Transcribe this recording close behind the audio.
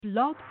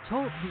Blog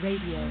Talk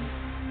Radio.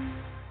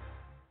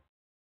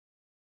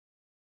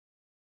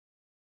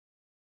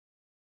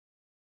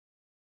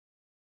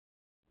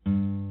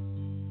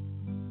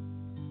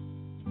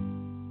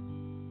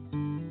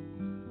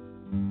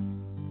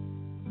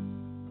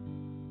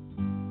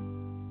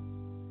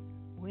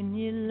 When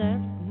you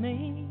left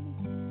me,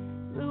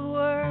 the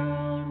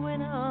world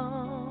went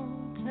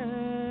on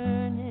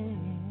turning.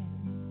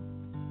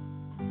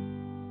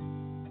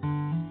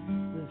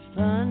 The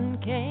sun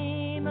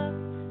came up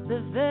the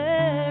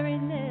very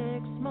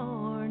next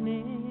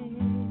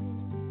morning.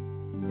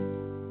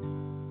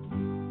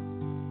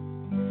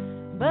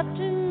 But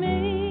to me,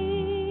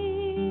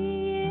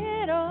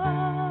 it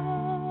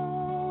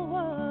all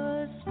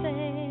was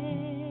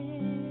standing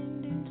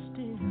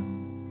still,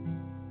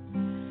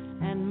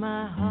 and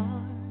my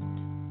heart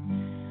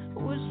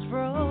was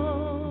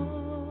frozen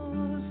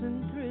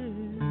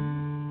through.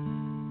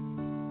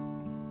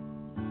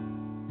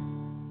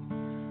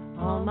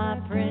 All my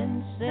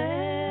friends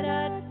said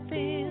I'd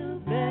feel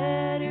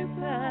better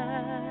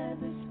by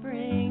the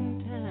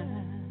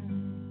springtime,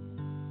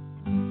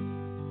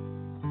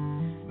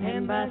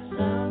 and by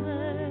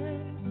summer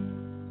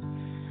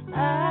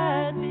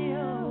I'd be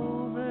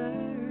over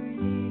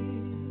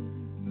you.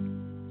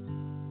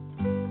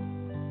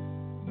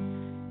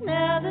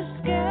 Now the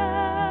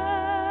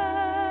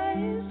sky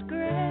is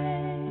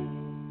gray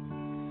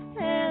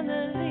and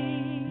the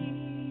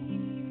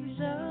leaves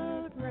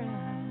are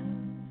brown,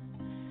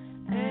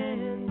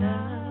 and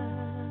I'm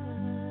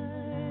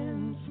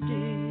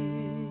still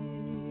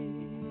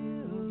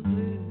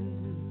blue.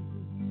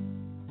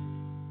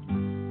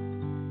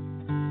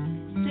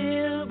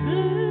 Still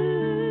blue,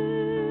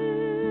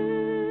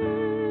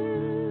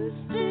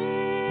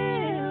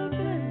 still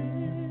blue.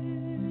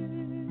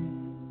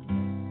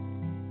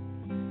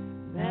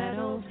 That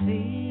old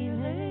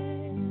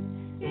feeling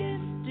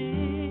is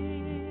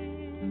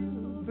still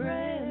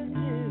brand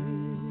new.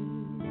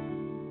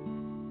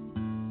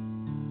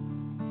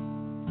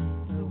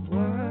 The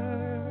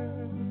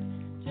world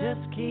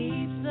just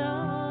keeps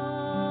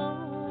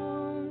on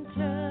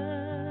turning,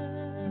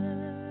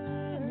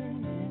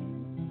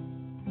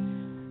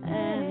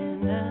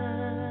 and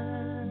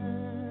I'm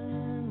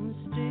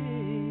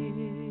still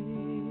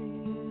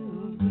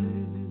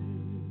blue.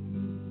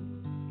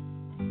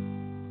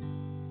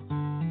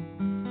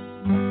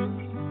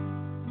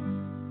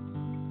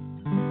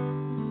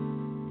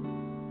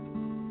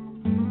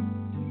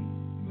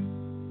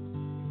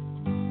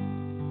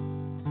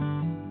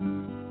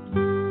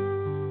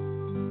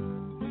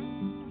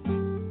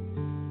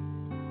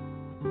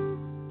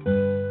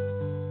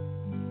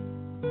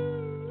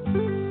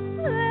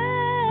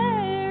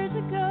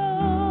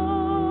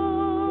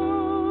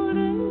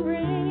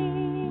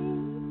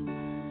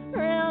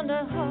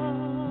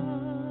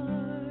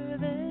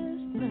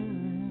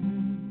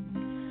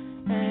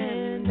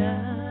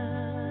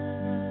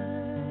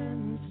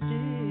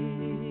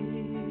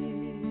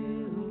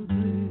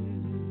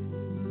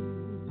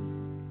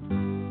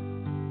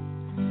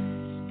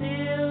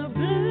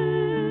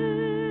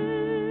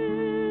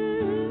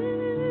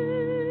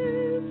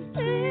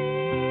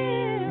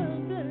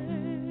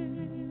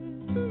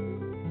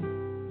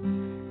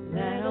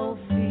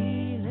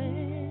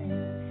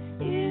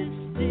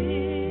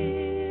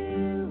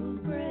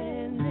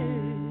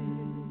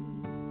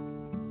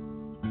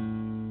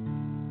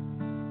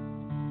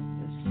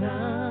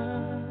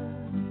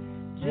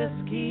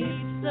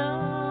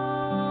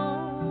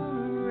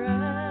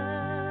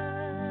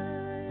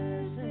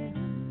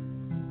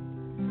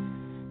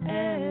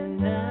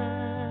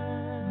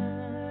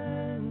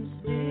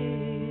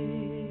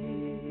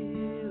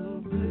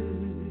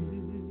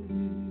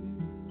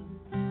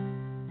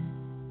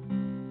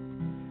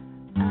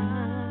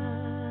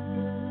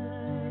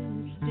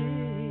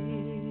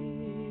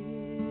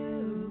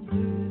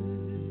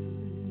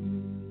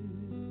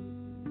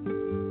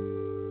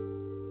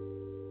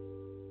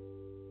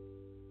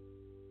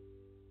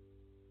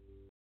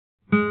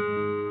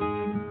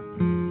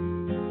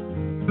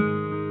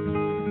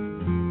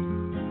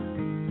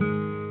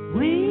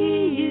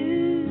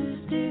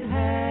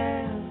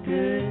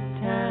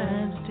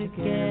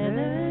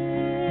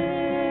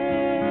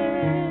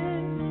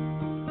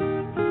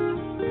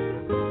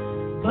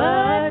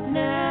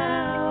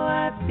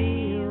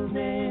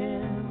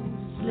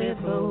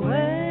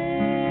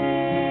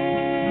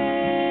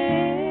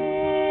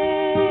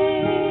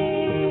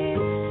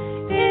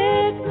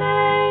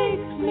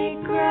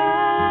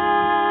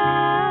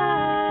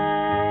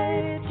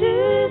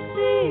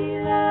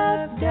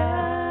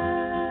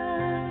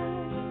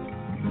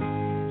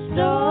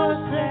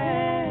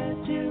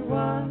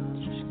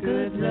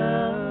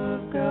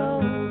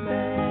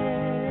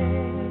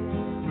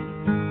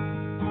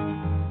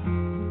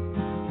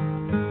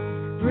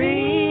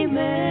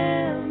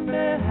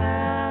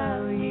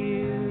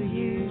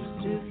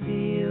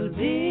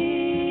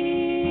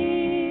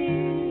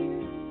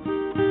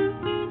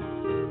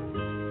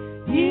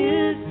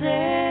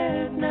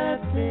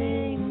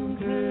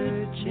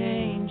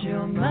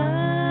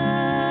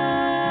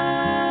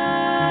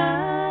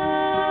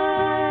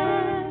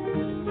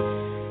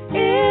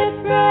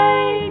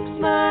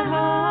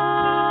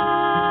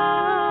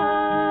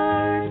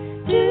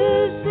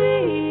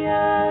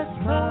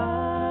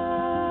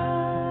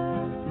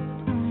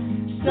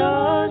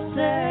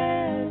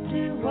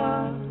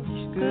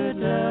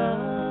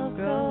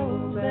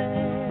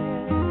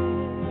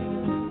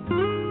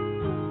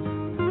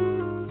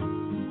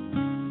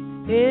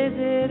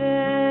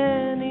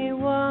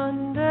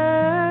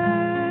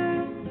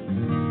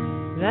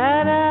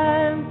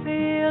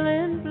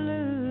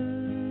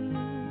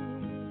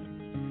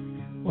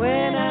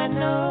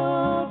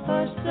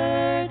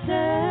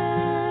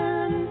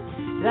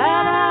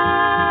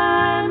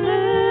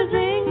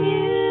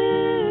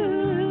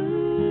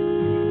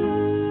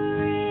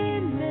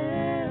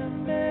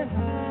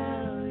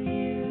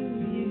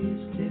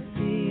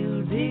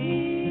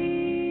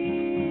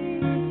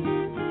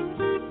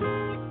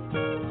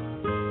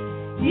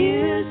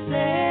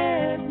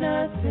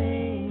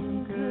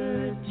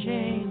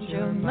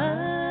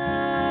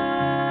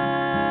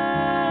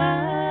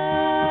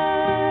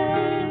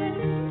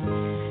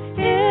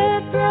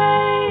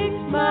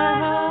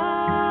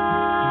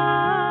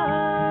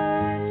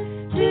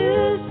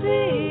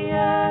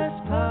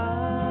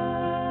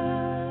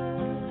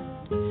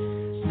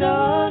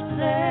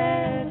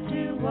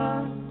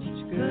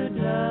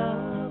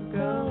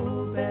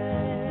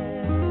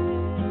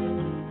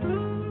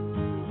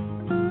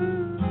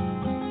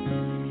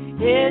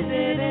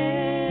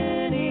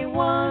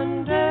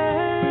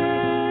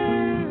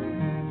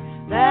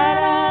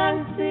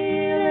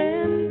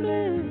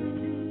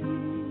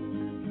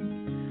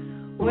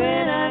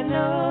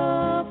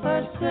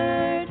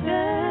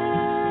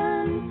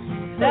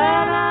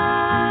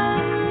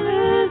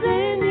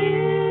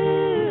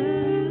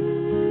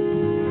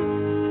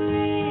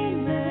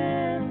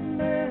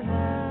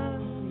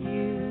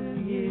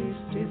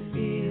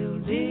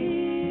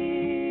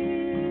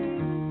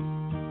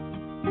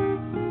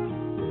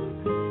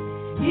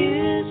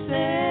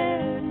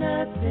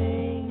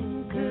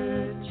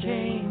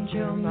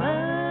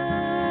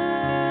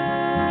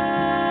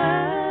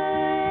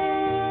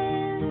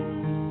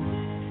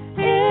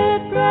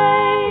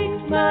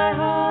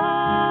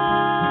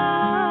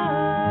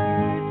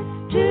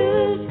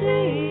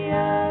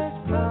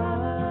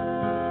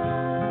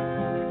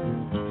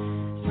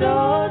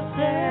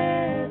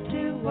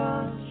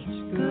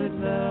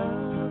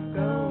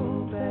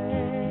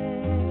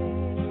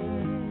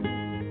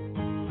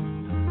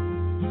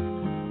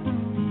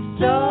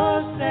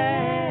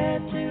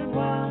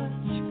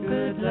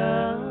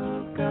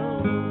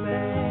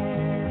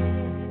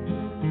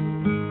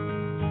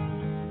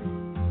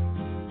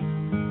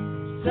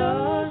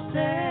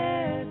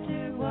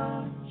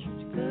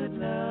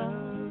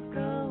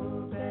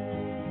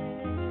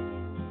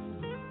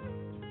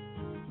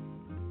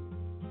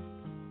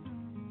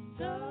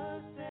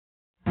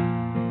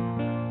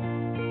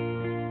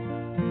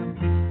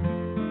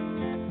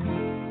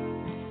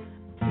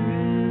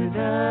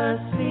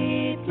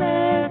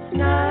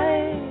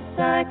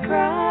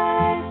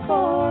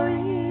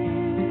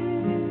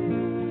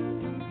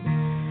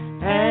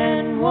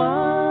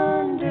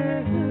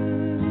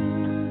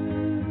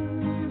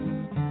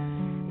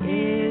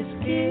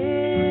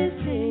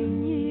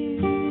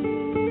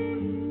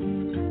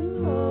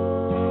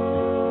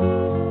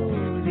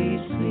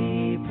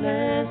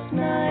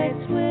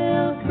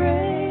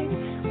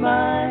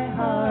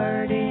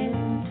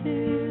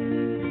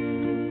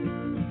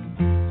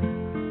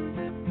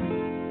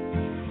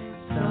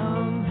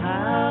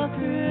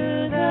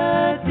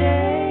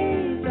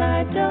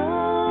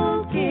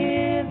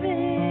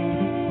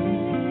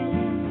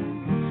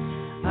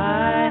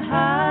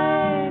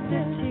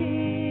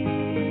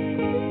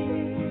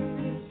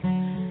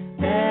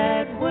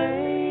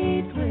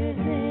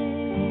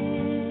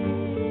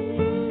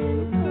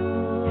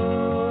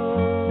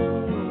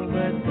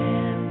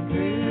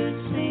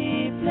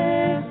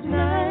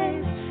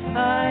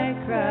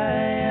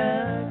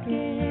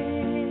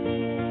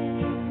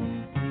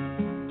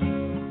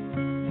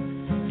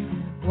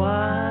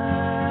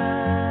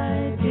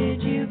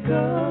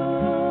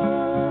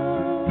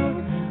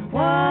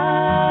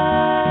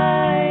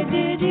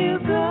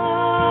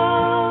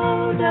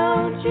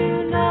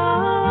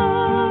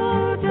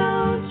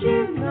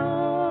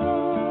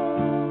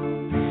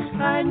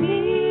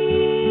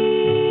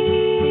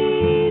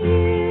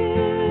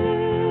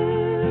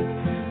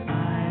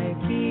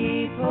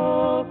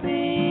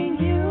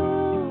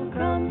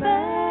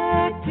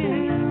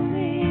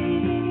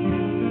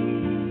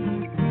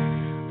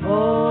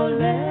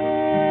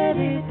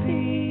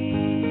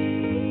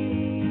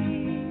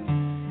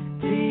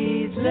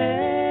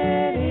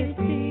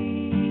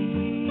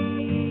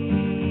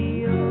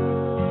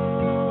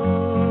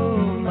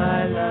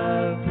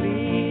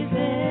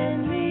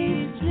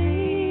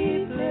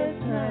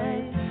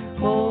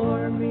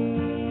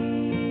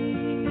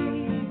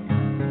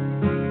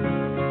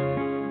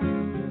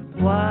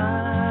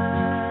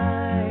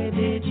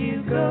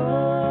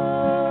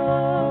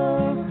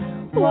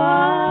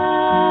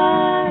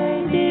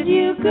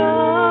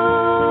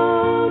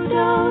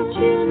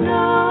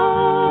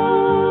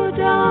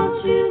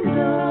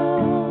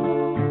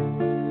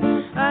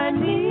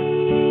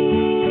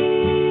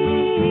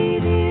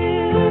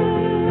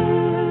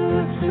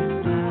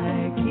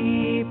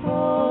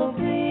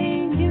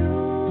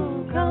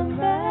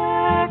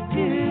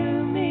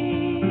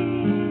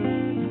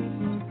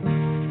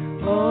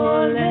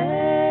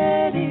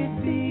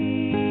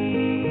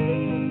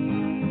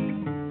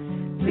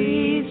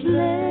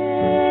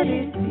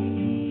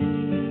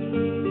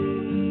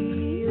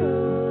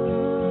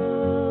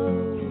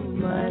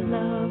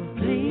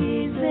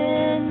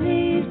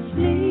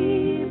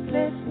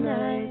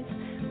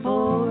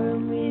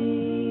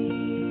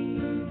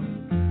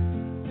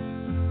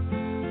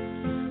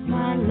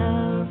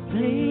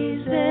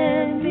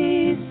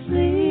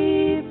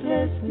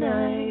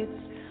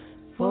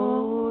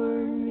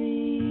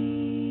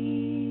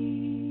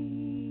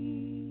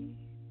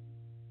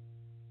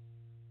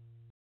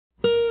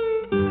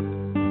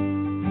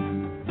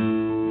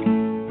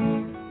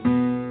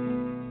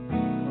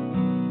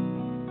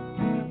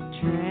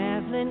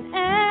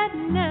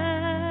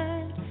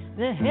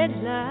 The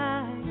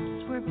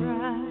headlights were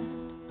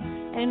bright,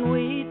 and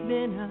we'd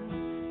been up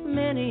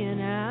many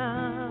an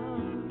hour.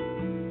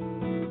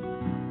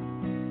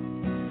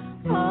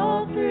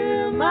 All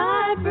through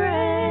my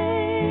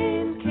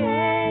brain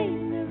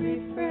came the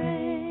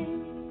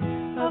refrain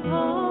of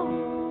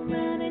home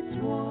and its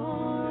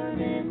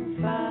warming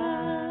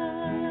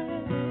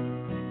fire.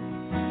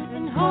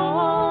 And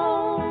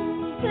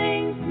home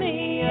sings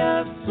me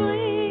of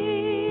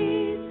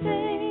sweet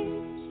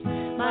things.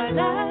 My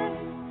life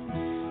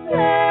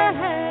there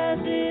has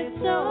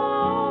its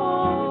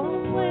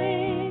own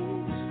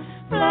wings,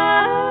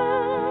 fly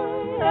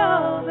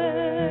over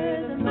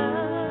the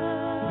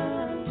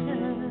mountain,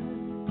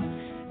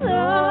 though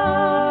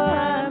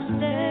I'm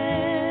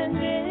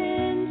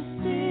standing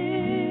still.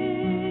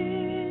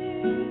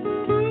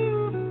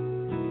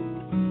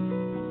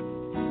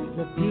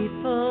 The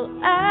people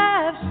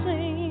I've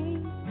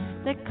seen,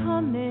 they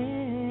come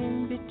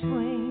in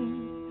between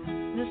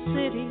the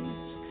cities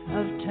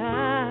of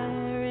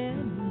Tyre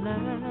and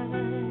Light,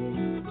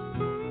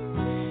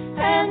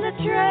 and the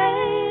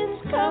trains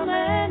come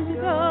and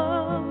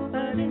go,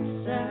 but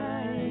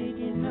inside,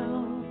 you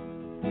know,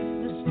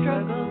 the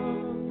struggle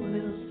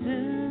will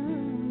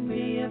soon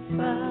be a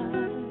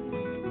fight.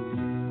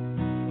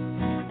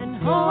 And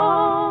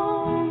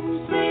home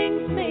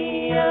sings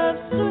me of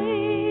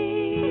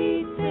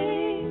sweet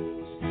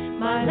things.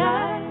 My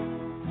life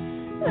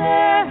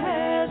there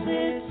has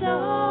its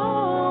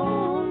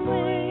own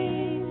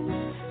wings,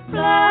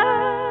 fly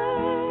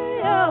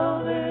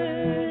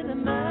over the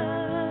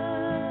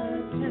mountain,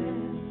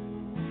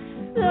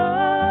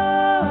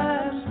 though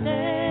I'm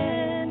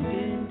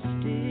standing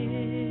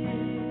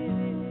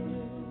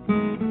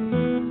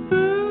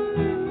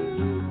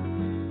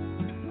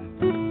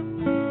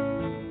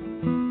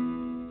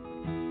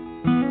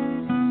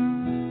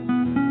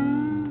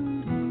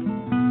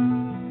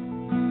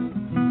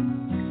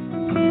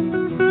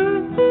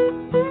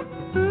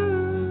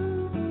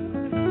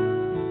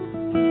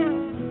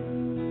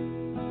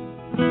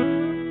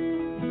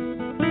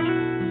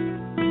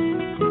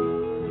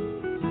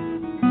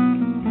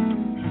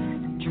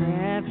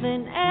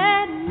traveling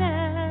at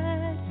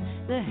night.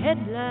 The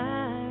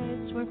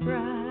headlights were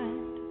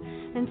bright,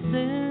 and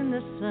soon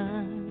the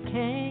sun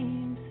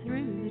came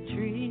through the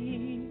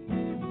trees.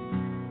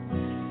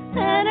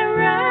 And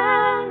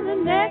around the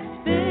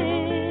next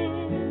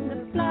bend, the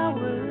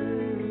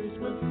flowers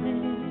will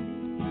sing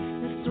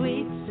the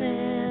sweet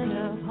scent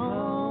of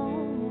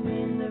home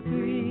in the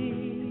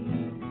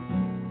breeze.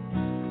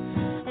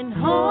 And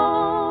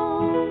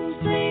home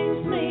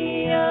sings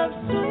me of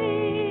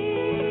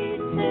sweet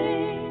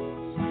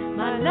things.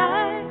 My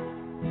life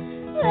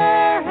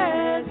there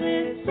has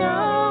its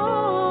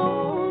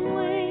own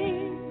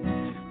wings,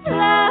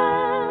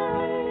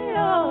 fly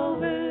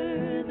over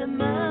the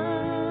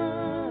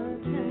mountain,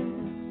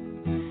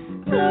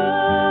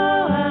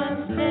 though I'm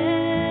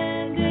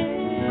standing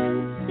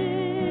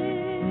still.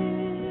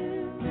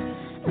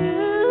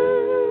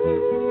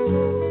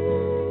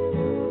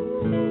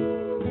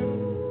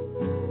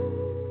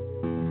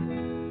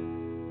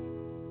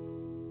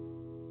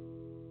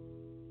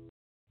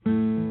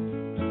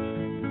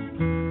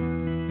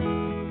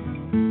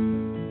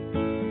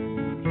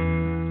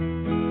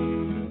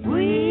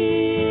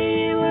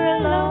 We were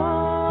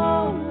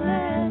alone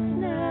last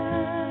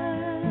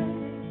night,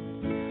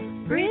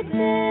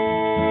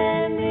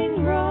 pretending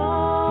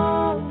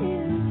wrong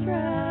is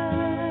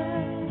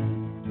right.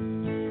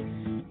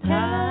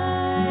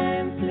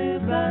 Time flew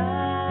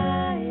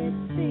by, it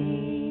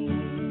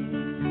seemed.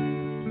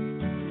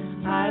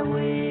 I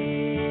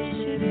wish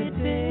it had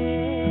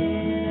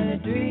been a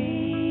dream.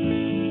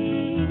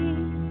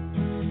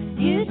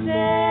 You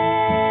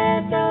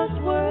said those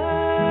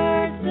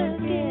words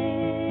again.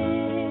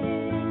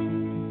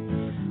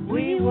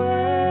 We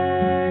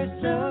were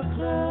so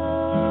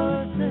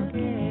close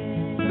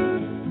again.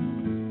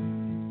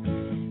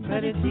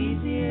 But it's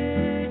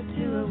easier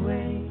to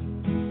awake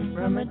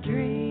from a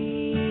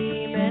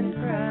dream and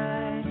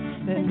cry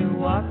than to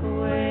walk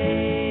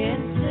away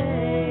and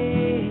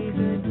say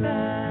goodbye.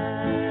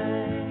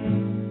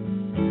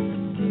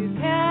 To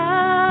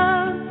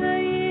count the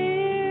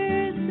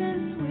years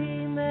since we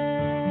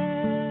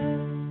met,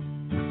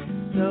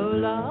 so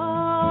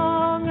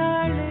long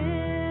our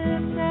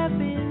lips have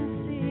been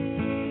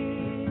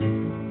sealed,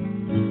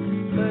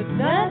 but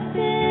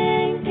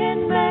nothing can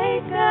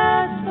make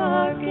us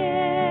forget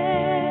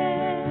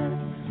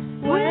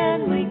when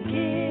we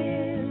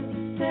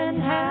kissed and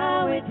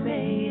how it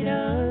made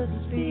us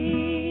feel.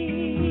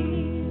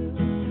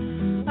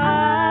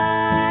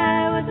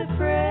 I was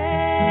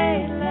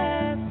afraid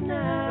last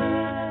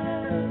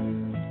night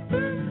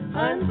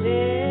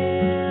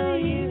until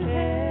you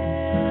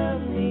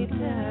held me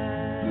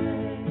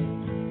tight.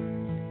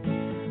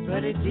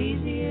 But it's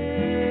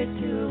easier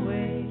to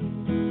awake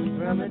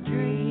from a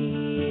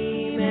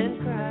dream and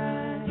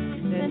cry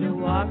than to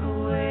walk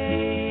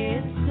away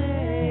and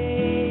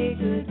say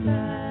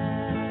goodbye.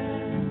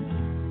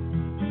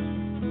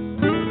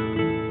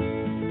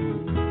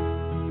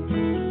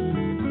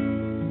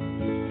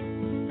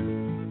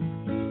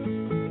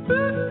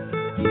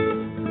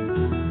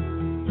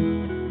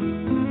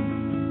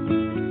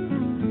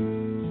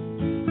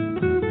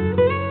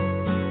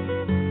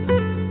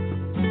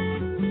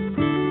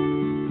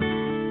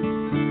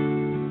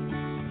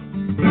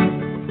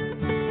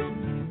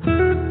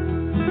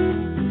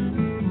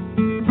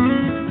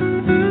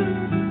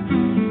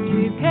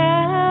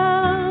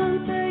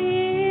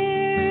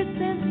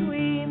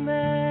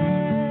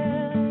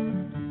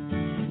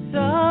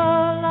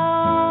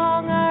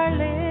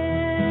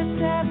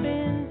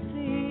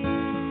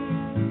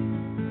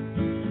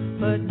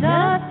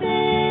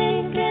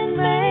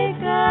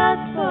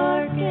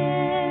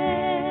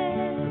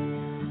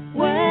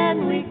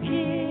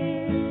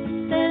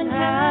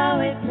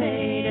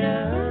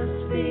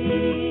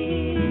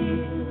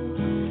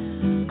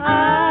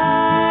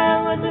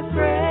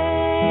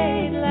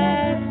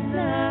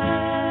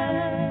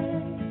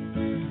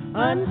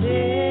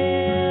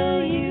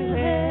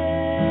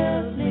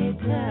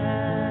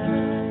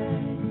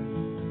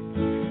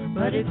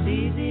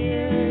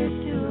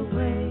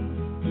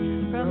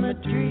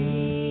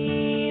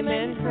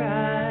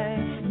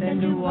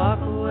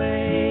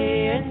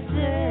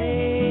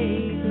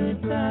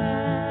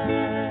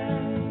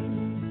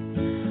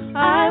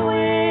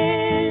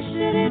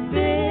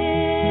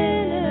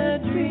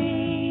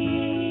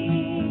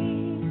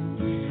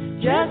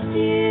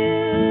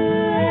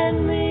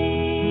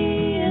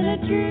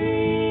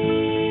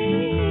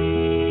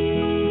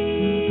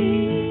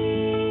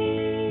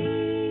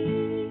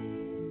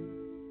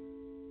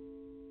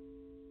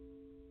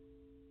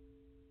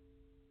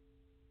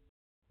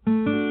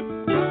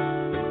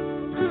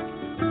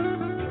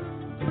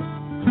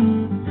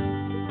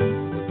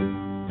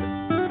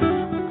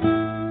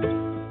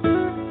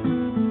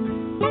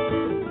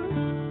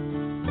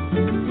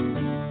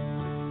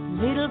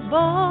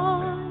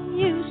 boy,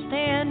 you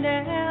stand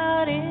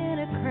out in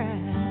a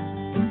crowd.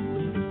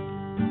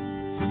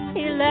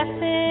 You're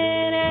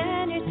laughing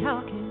and you're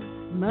talking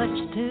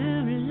much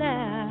too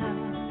loud.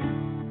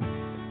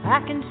 I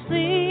can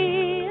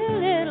see a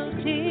little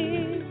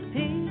tear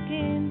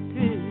peeking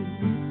through.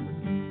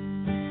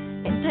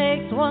 It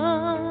takes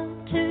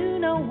one to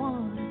know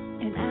one,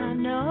 and I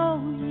know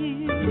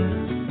you.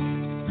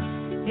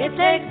 It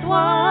takes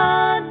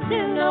one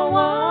to know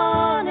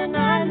one, and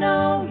I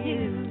know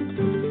you.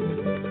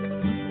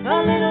 A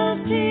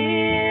little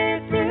tear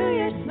through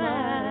your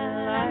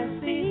smile I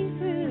see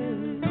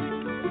through.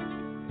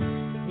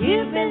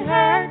 You've been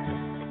hurt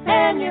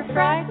and you're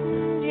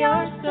frightened,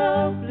 you're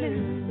so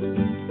blue.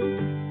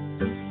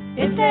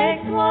 It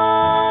takes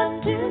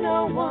one to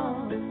know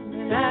one,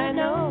 and I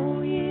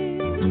know you.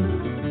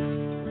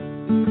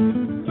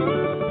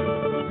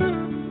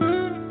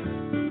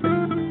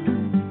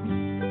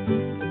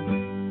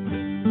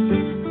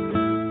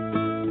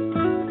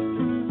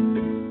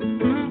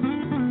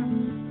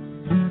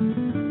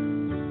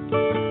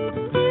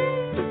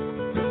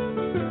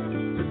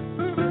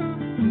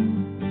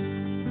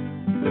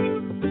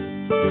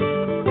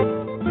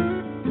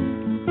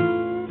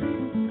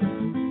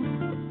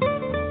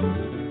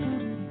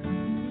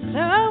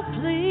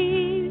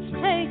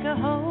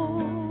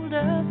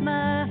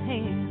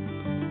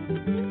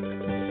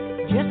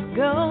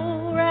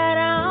 Go right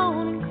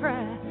on and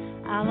cry,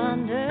 I'll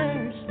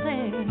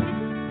understand.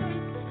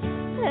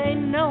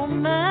 Ain't no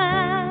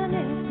mind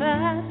if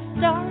I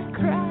start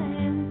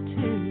crying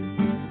too.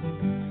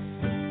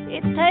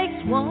 It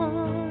takes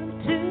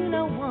one to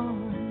know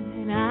one,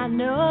 and I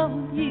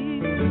know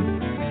you.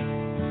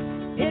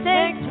 It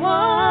takes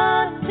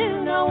one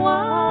to know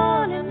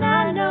one, and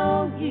I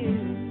know you.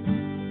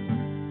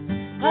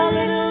 A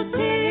little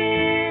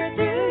tear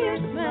through your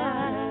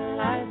smile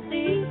I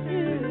see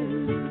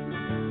through.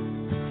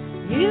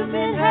 You've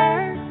been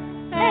hurt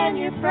and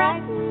you're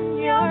frightened,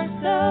 you're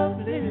so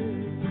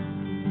blue.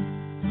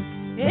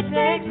 It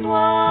takes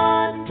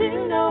one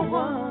to know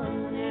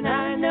one, and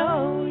I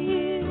know you.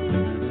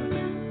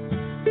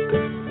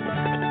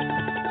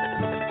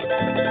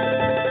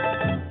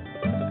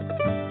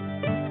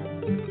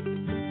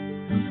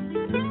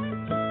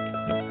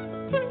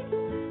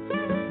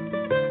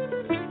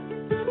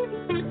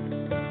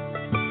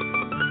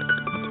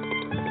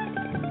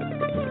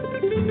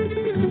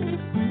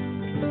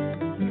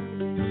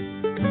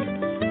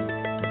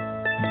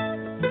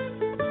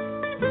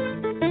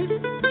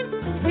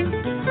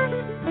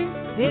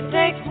 It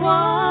takes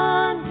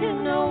one to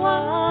know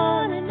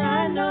one, and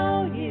I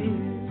know you.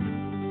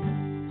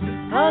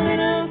 A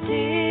little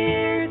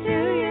tear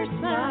through your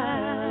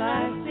smile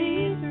I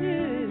see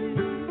through.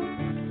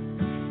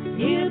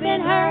 You've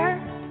been hurt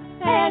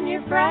and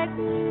you're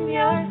frightened,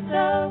 you're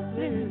so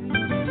blue.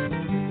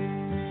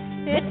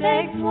 It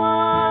takes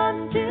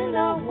one to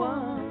know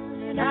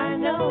one, and I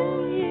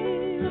know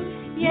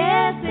you.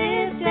 Yes,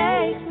 it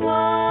takes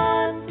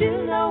one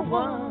to know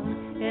one,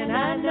 and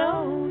I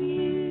know you.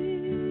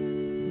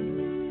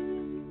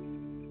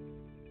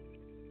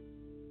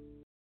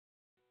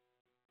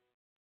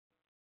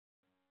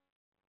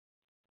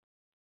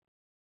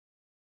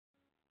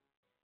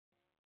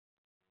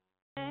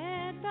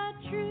 But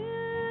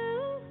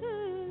true,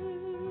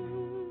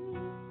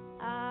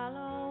 I'll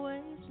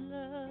always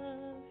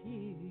love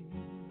you,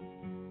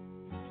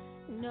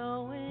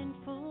 knowing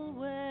full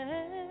well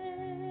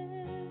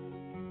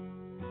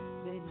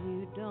that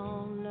you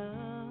don't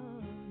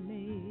love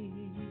me.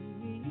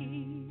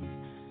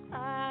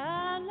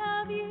 I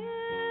love you,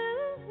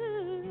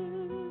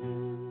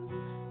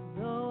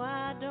 though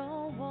I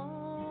don't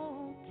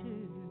want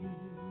to.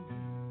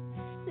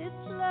 This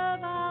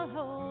love I'll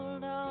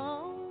hold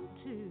on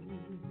to.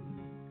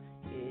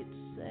 It's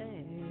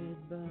sad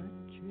but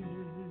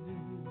true.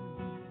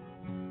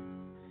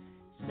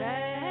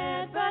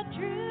 Sad but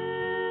true.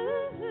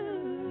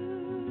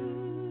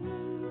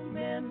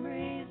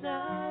 Memories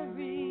I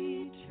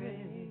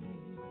retrace,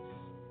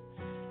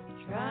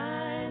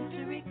 trying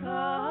to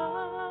recall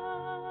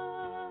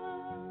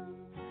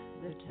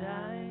the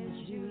times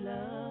you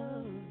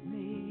loved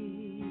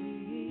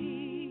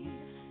me.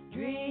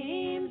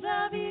 Dreams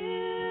of you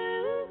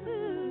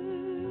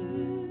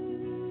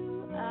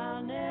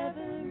I'll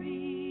never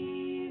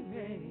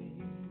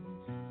erase,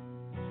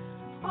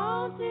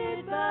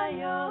 haunted by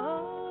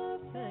your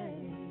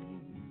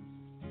face,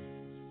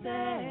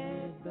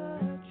 sad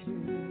but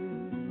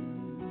true.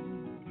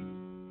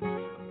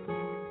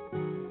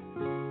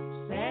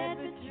 Sad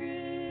but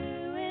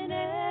true, in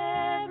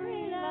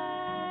every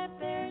life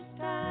there's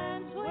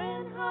times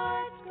when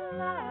hearts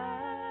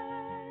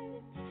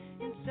collide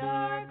in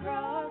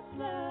star-crossed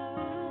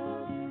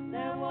love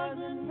that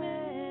wasn't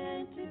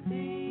meant to be.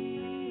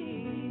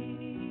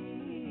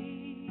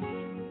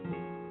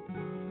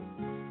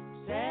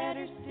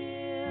 Sadder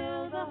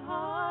still, the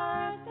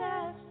heart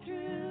that's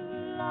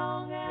true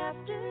long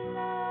after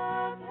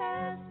love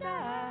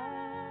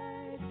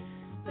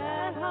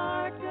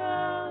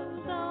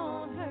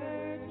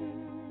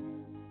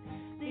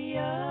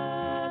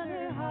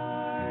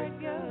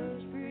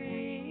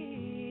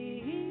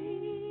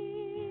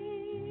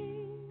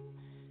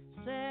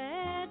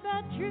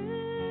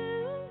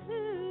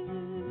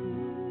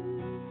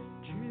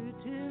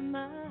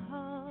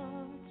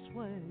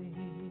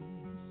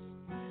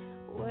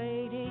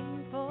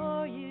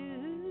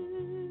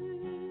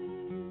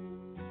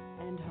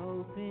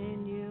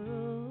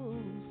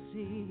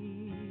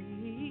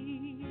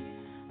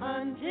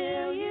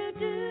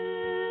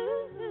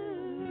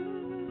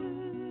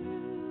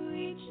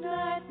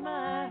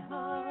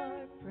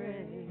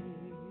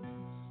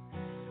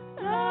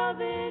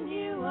loving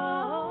you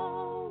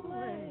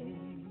always,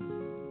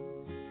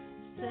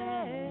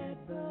 sad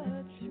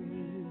but true.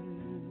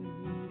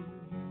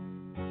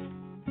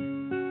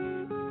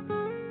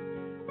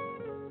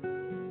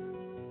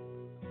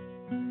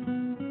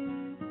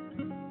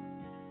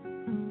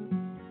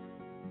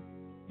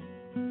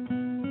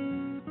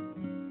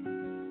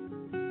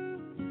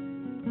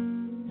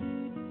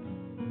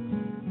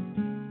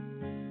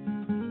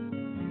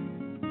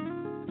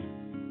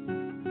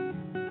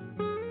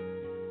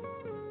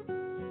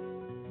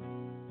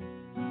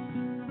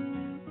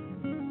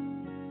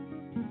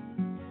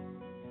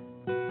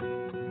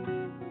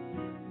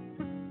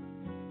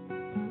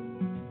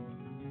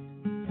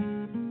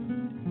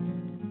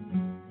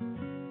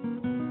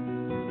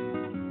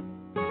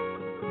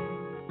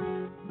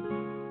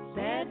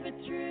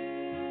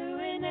 True,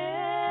 in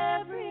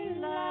every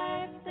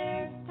life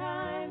there's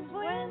times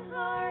when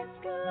hearts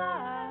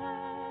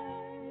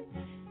collide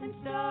and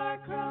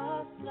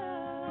star-crossed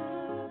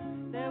love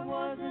that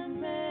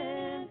wasn't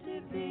meant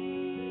to be.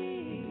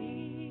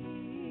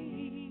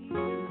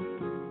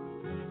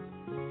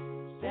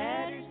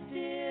 Sadder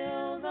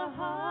still the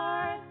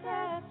heart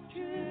that's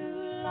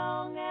true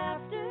long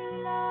after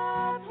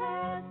love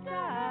has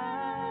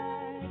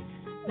died.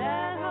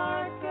 That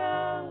heart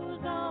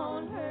goes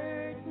on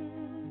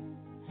hurting,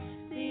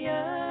 the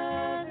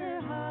other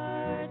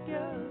heart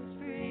goes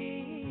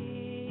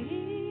free.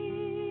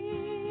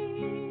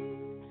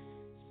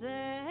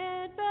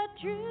 Sad but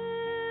true,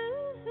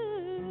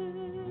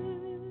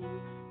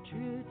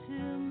 true to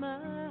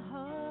my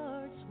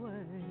heart's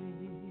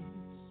ways,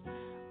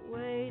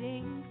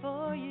 waiting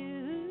for you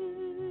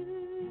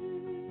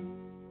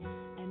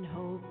and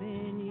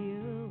hoping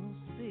you'll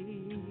see.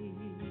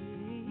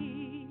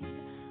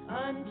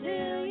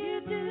 Until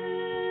you do,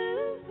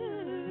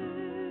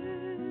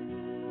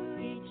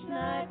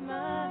 night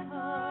my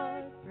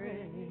heart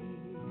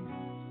breaks,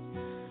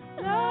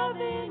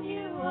 loving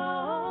you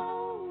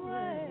always,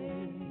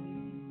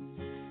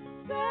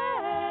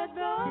 sad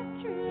but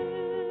true.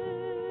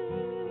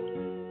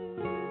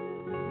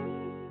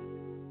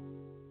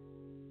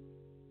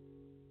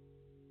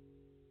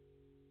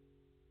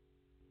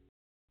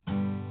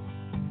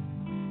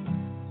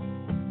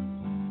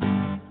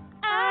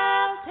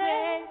 I'll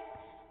take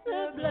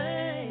the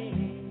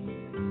blame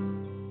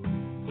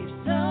if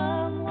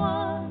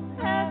someone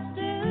has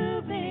to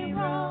be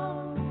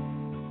wrong.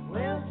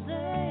 We'll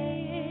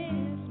say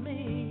it's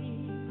me.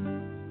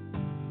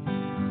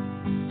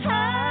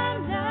 I'm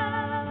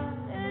not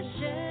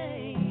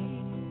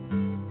ashamed.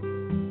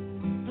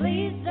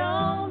 Please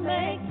don't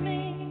make me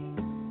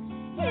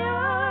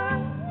your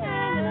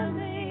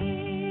enemy.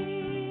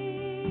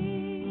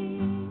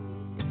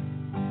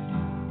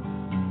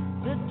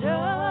 The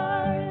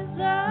door is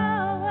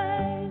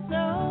always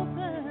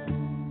open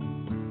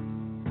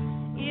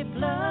if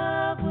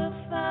love will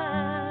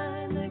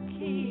find the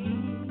key.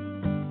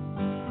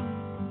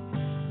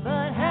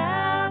 But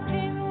how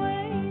can we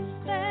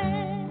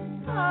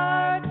stand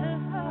heart to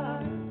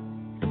heart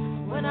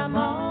when I'm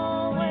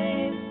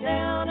always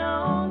down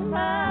on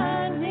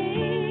my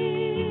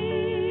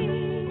knees?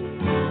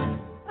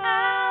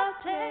 I'll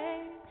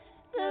take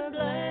the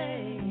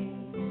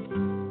blame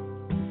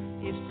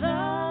if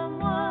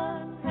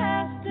someone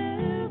has to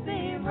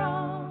be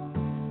wrong.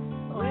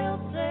 We'll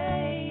say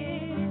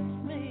it's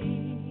me.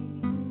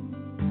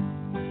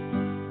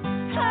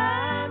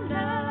 I'm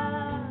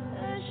not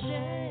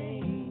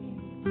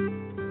ashamed.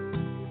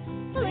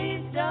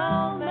 Please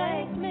don't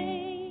make me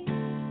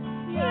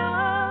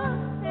your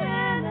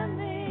enemy.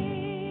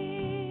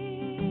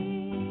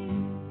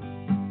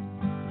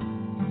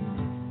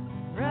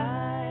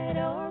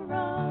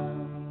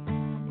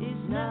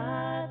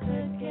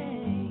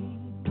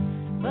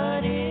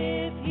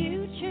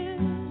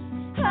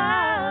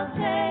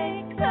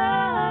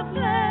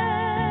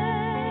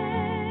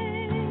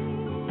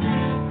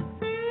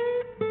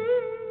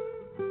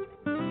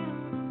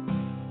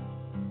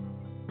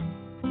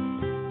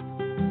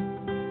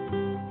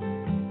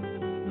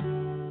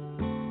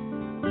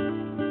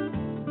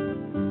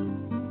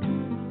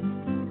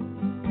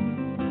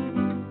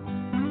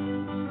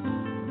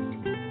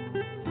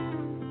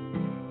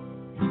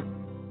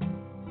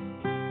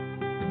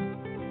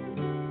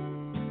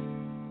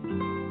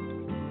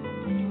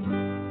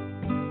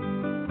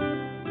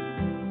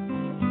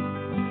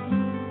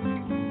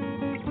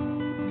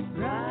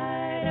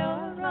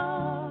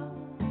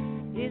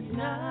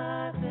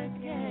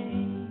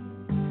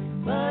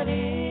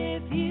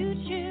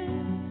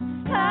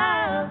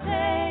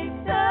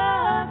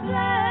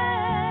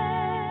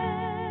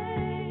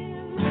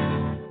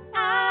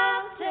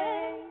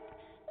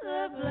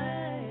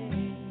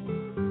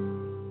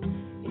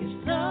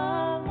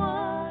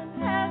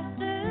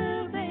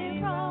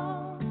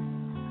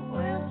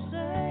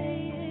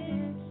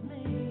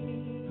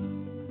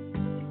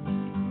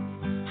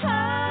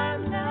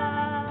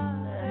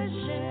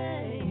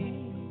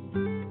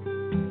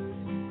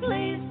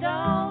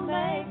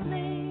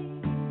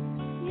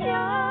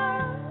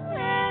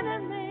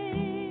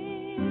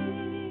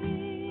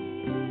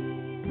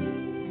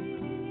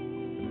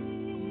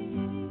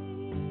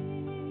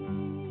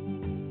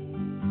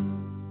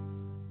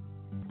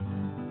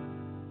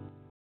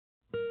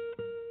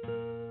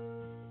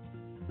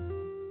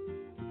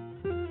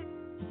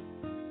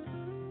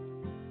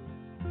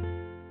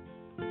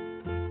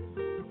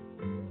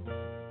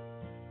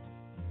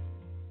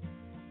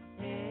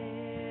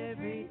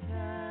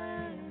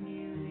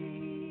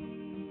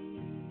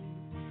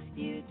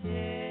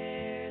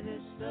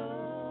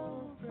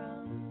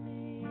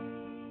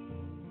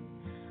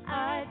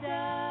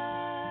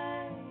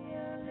 die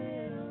a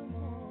little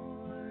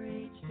more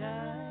each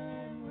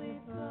time we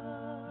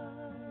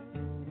part.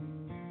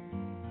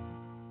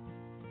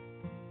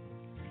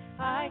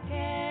 I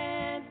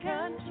can't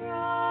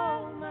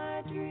control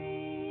my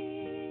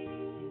dreams.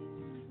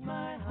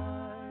 My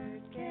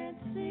heart can't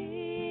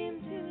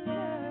seem to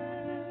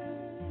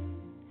learn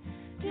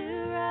to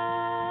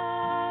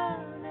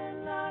run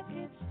and lock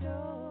its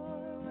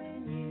door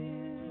when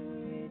you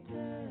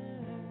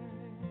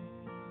return.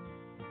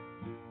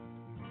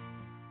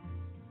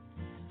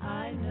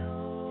 I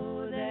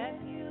know that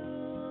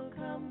you'll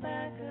come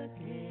back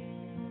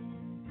again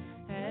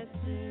as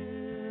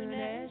soon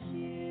as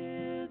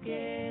you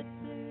get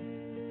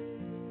through,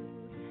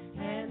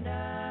 and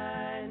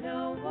I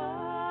know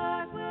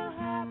what will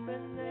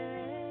happen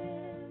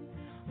then.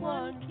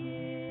 One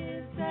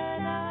kiss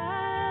and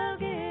I'll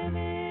give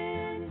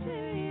in to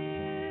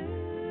you.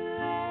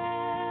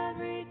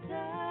 Every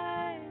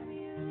time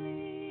you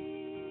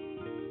leave,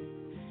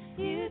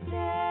 you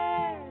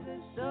tear the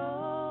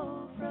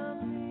soul from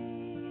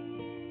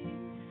me,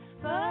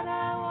 but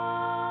I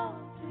want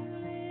to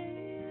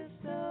live,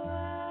 so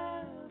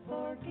I'll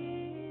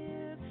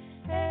forgive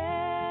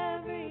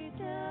every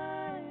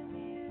time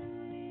you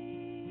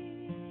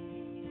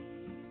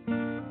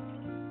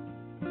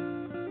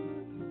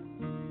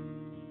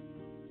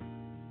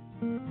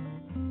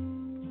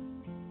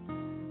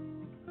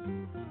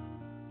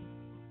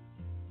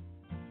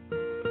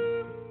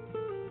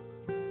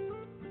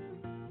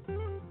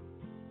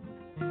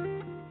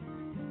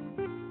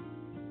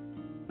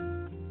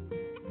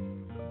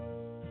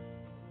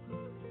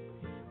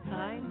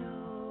I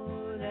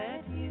know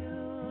that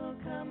you'll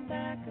come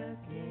back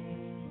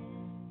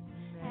again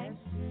as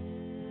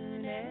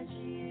soon as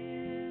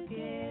you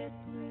get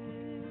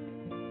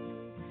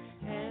through,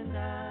 and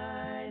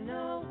I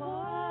know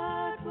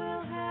what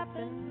will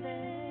happen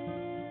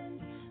then.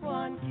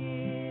 One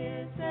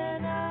kiss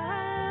and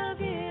I'll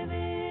give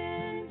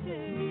in to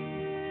you.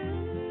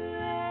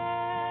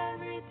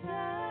 Every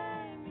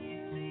time you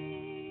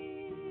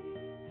leave,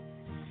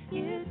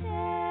 you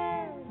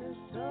tear the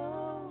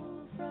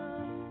soul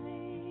from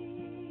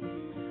me,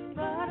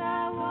 but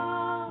I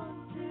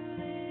want to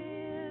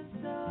live,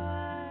 so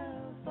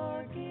I'll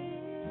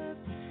forgive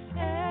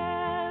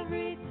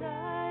every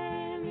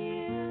time you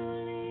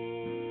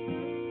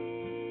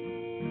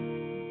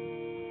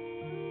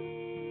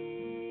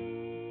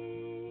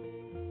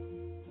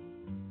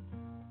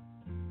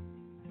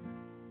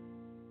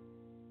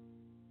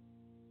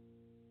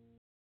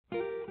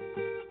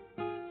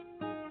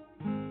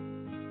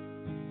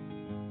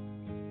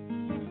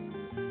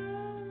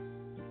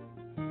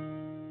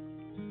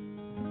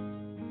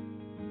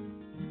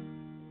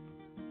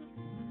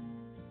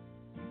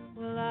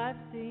Well, I've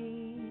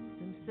seen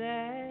some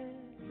sad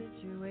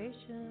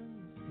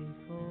situations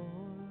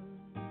before,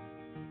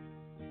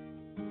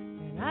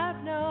 and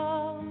I've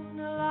known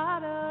a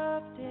lot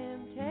of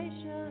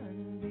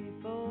temptation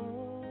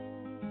before.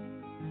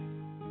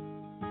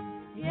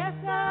 Yes,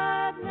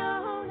 I've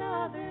known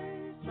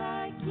others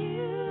like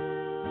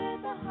you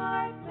with a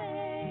heart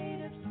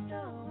made of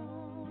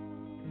stone.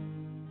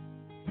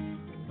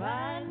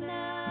 By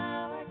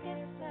now, I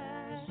guess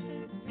I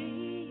should be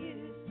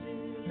used to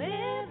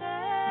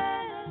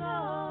living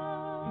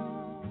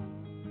alone.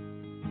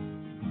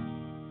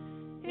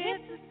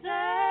 It's a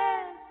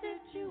sad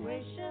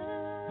situation,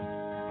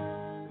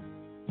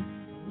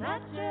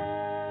 not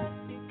just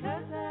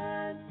because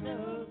I'm so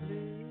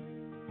blue.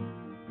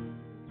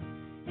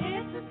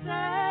 It's a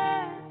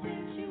sad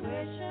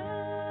situation,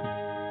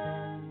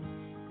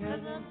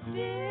 'cause I'm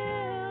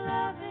still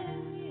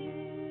loving you.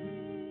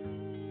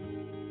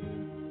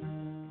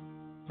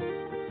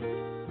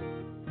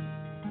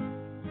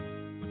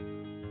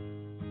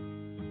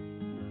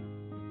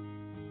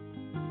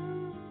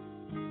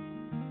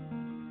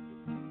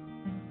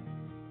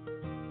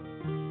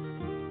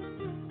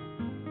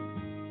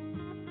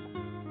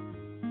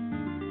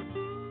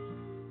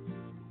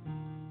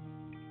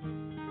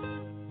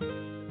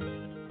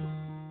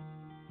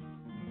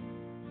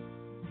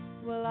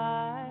 Well,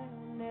 I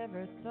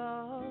never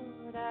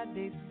thought I'd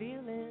be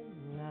feeling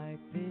like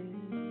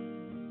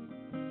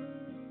this,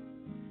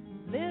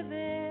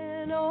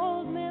 living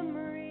old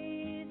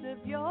memories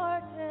of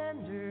your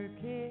tender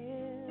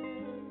kiss.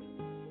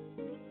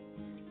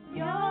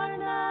 You're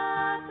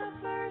not the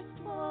first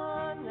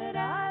one that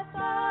I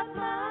thought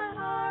my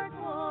heart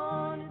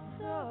wanted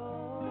so,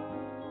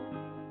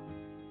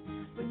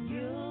 but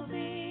you'll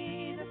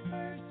be the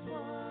first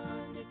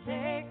one to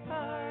take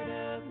part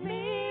of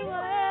me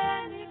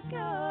when you go.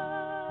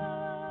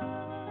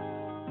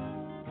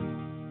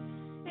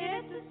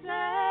 It's a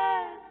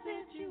sad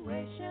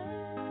situation,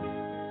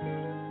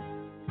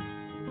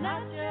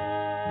 not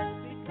just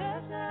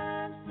because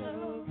I'm so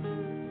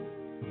blue.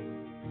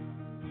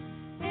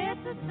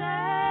 It's a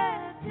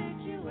sad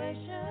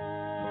situation,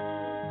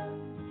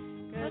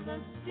 'cause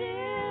I'm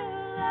still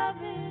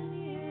loving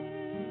you.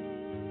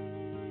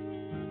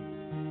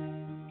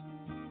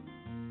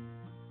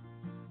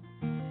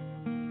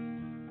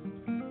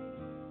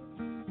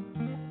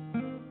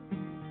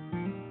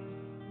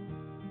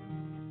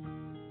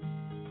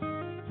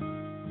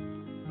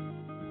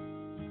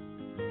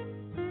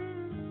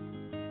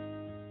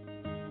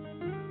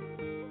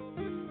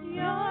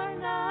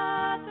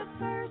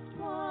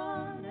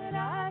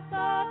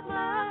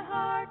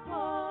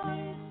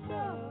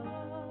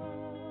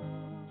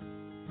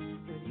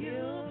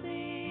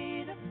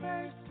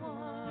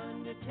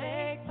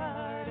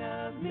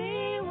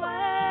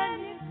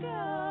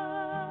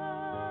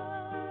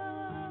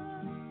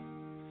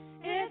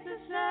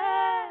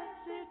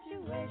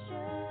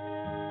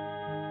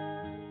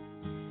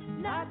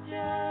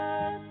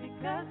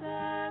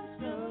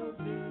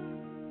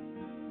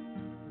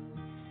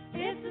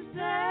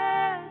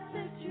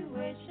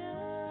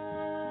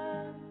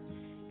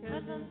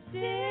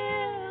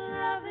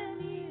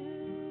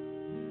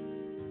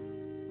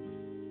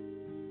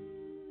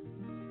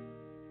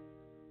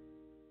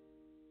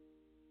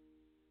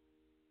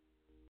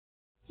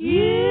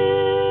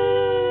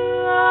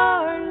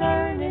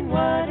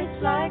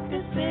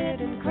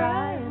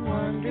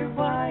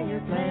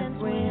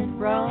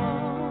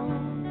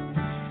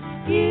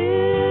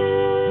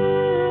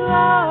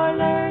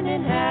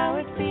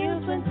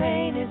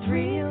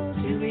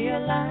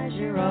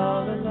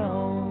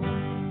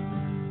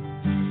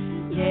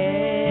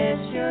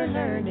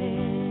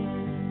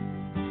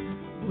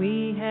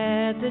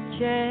 had the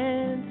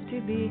chance to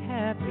be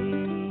happy.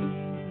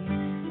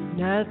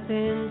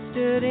 Nothing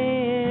stood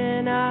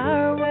in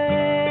our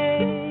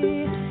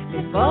way.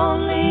 If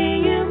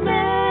only you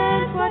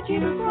meant what you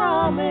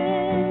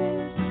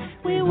promised,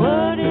 we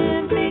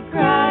wouldn't be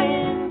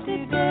crying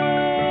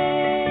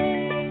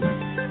today.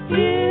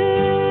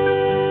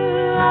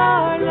 You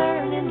are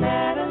learning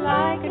that a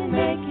lie can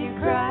make you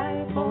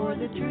cry for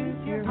the truth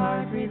your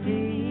heart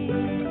reveals.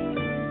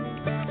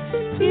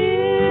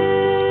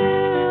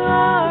 You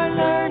are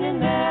learning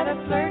that a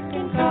flirt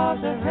can cause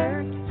a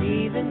hurt,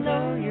 even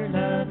though your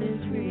love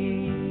is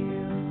real.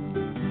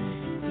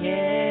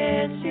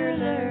 Yes, you're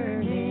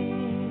learning.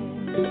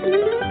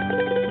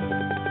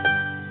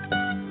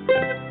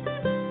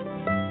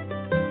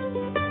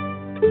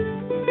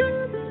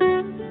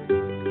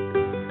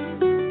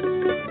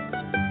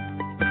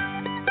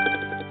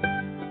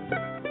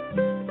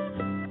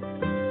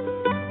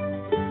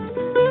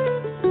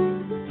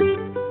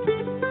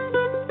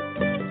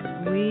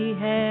 We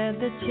had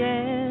the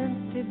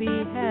chance to be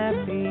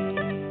happy.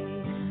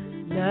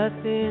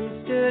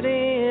 Nothing stood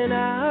in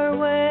our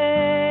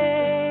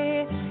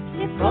way.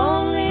 If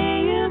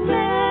only you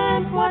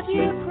meant what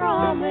you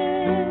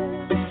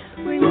promised,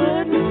 we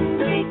wouldn't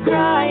be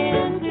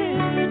crying today.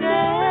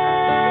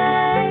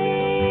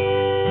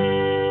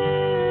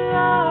 You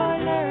are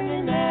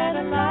learning that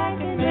a lie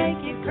can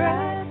make you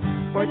cry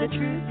for the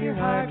truth your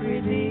heart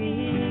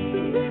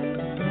reveals.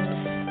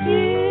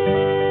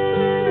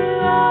 You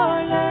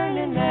are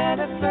learning that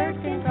a flirt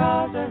can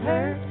cause a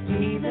hurt,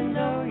 even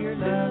though your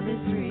love is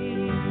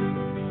real.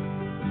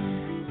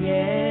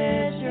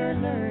 Yes, you're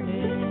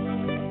learning.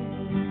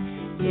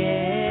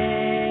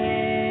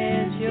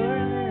 Yes, you're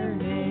learning.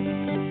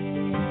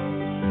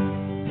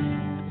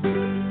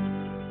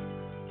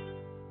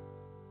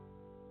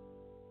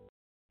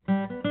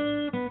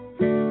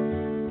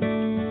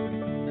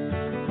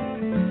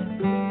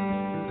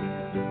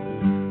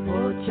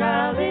 Oh,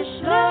 childish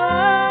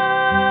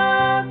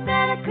love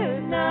that I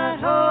could not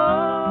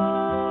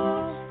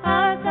hold.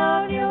 I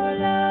thought your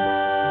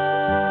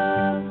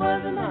love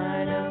was a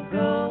mine of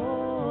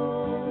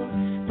gold,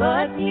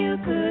 but you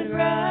could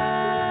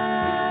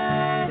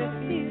write a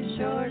few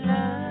short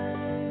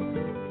lines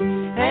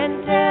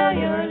and tell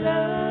your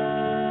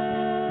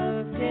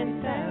love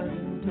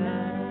 10,000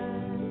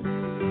 times.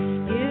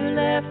 You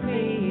left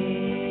me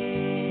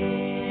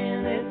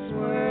in this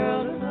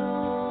world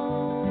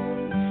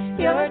alone.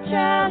 Your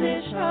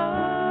childish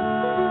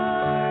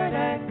heart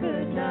I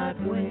could not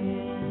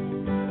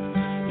win.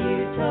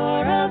 You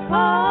tore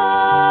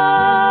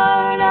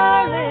apart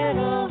our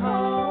little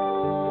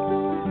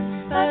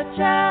home. A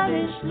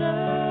childish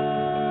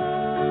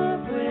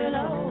love will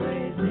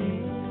always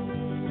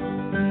end.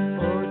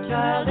 Oh,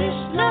 childish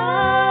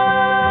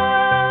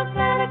love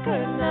that I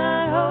could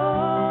not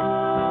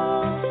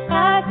hold.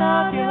 I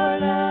thought your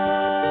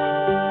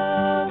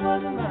love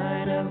was a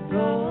mine of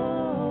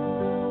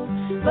gold,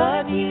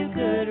 but you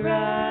could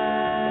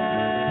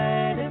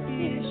write a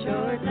few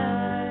short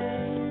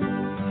lines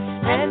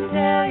and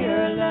tell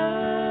your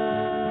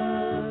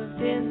love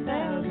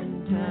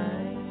 10,000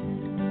 times.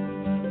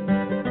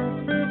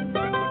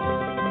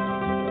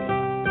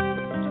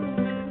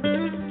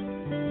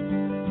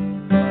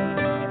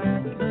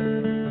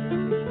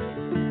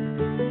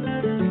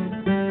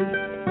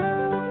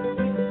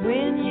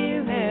 When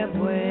you have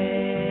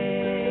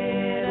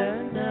wed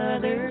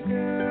another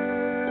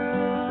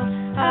girl,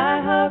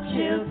 I hope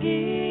she'll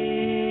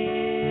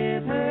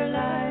give her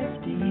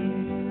life to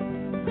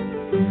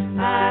you.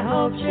 I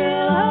hope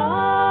she'll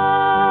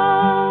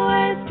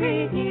always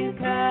treat you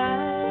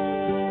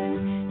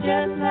kind,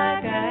 just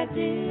like I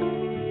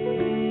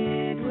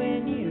did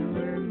when you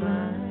were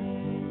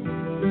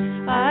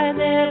mine. I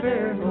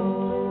never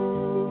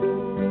hope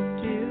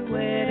to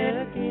wed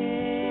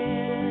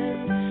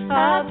again.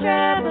 I'll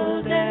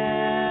travel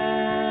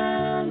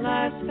down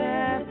life's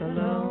path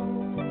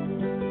alone.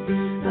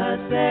 A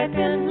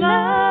second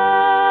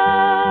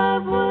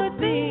love would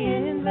be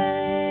in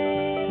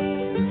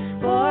vain,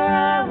 for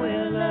I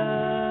will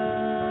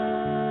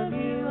love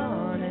you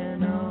on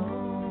and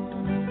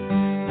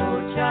on.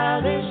 Oh,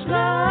 childish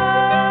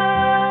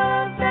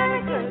love that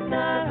I could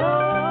not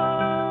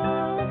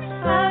hold.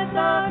 I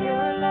thought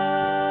your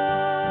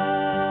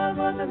love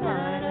was a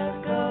mine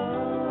of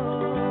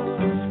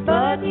gold,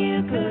 but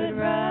you could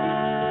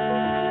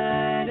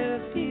write a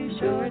few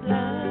short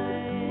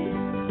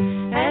lines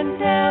and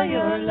tell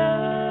your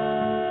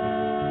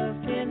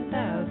love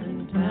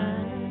 10,000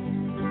 times.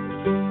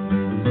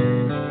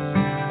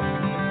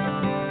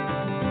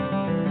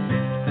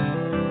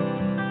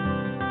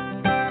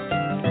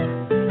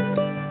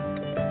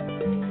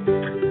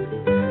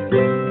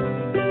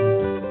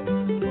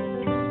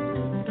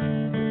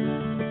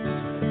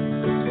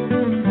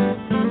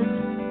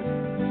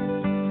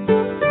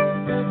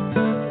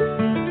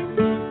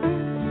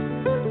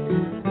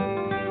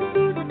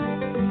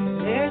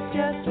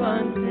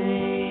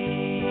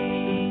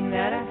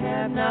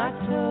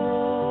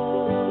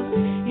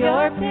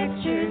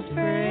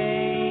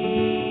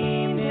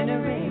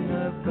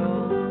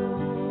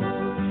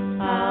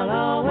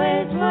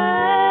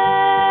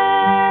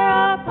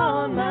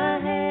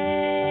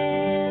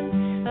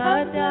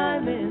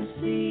 been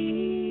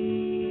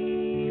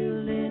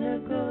sealed in a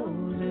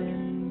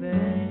golden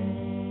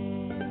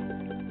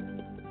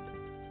band.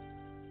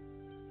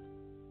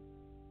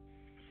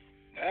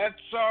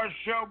 That's our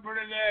show for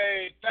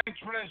today. Thanks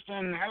for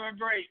listening. Have a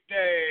great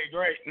day,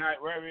 great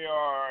night, wherever you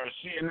are.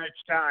 See you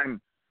next time.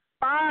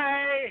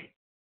 Bye.